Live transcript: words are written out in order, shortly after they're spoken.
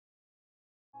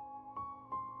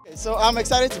So I'm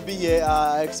excited to be here.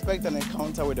 I expect an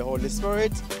encounter with the Holy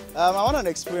Spirit. I want an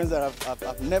experience that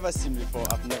I've never seen before,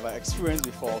 I've never experienced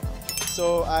before.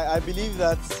 So I believe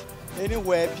that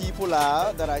anywhere people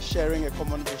are that are sharing a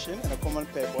common vision and a common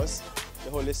purpose,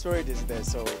 the Holy Spirit is there.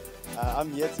 So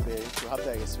I'm here today to have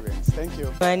that experience. Thank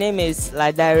you. My name is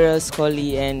Ladarius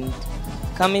Colley, and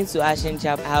coming to Action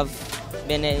Chapel have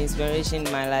been an inspiration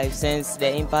in my life since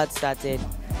the impact started.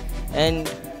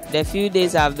 And the few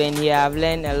days I've been here, I've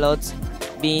learned a lot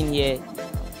being here.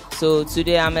 So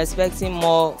today I'm expecting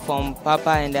more from Papa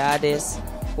and the others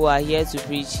who are here to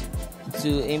preach,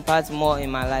 to impact more in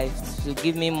my life, to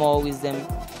give me more wisdom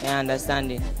and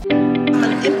understanding.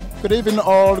 Good evening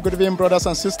all, good evening brothers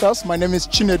and sisters. My name is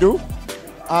Chinedu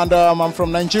and I'm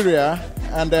from Nigeria,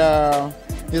 and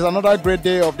it's another great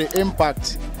day of the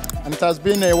impact, and it has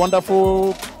been a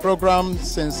wonderful program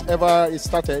since ever it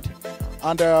started.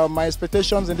 And my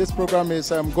expectations in this program is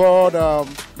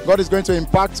God is going to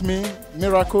impact me,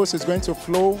 miracles is going to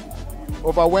flow,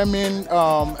 overwhelming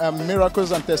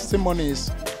miracles and testimonies.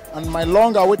 And my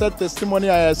long-awaited testimony,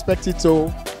 I expect it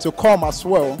to come as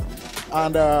well.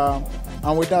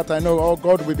 And with that, I know all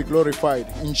God will be glorified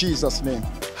in Jesus' name.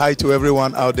 Hi to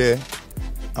everyone out there.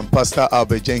 I'm Pastor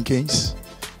Albert Jenkins.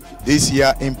 This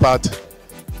year, Impact,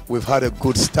 we've had a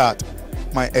good start.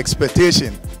 My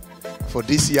expectation for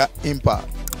this year Impact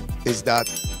is that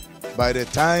by the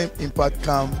time Impact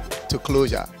come to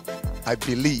closure, I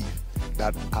believe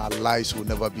that our lives will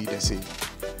never be the same,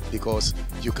 because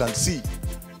you can see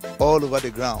all over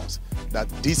the grounds that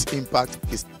this impact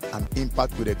is an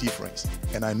impact with a difference.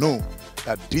 And I know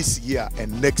that this year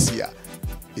and next year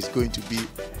is going to be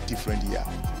a different year.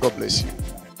 God bless you.